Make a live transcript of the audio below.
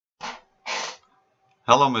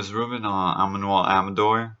Hello, Ms. Ruben. I'm Manuel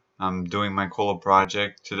Amador. I'm doing my Cola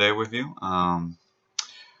project today with you. Well,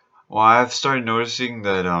 I've started noticing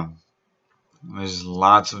that there's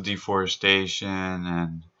lots of deforestation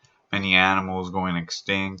and many animals going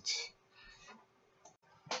extinct.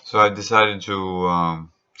 So I decided to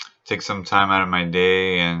take some time out of my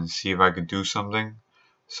day and see if I could do something.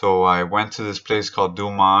 So I went to this place called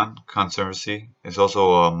Duman Conservancy. It's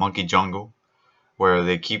also a monkey jungle where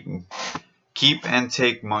they keep and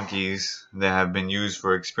take monkeys that have been used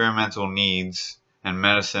for experimental needs and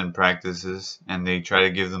medicine practices, and they try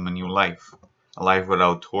to give them a new life. A life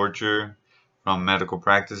without torture, from medical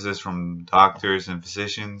practices, from doctors and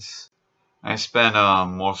physicians. I spent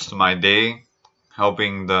most of my day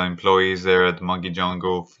helping the employees there at the monkey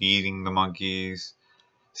jungle, feeding the monkeys,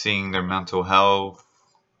 seeing their mental health,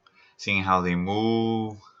 seeing how they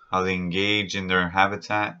move, how they engage in their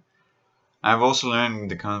habitat. I've also learned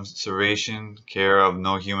the conservation care of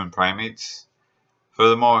no human primates.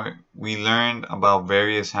 Furthermore, we learned about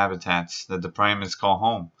various habitats that the primates call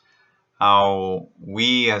home, how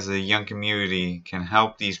we as a young community can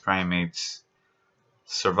help these primates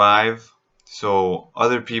survive so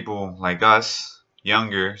other people like us,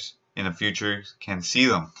 youngers, in the future can see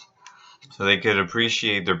them, so they could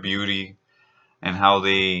appreciate their beauty and how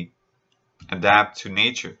they adapt to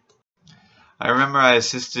nature. I remember I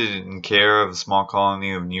assisted in care of a small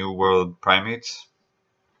colony of New World primates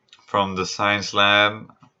from the science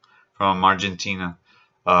lab from Argentina.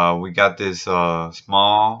 We got this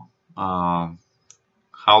small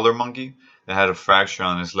howler monkey that had a fracture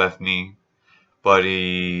on his left knee, but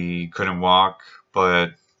he couldn't walk.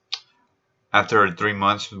 But after 3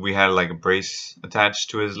 months, we had like a brace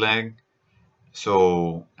attached to his leg.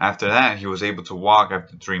 So after that, he was able to walk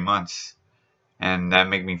after 3 months. And that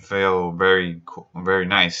made me feel very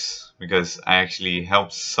nice because I actually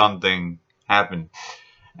helped something happen,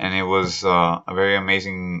 and it was a very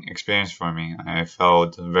amazing experience for me. I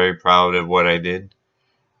felt very proud of what I did,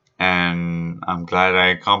 and I'm glad I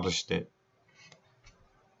accomplished it.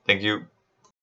 Thank you.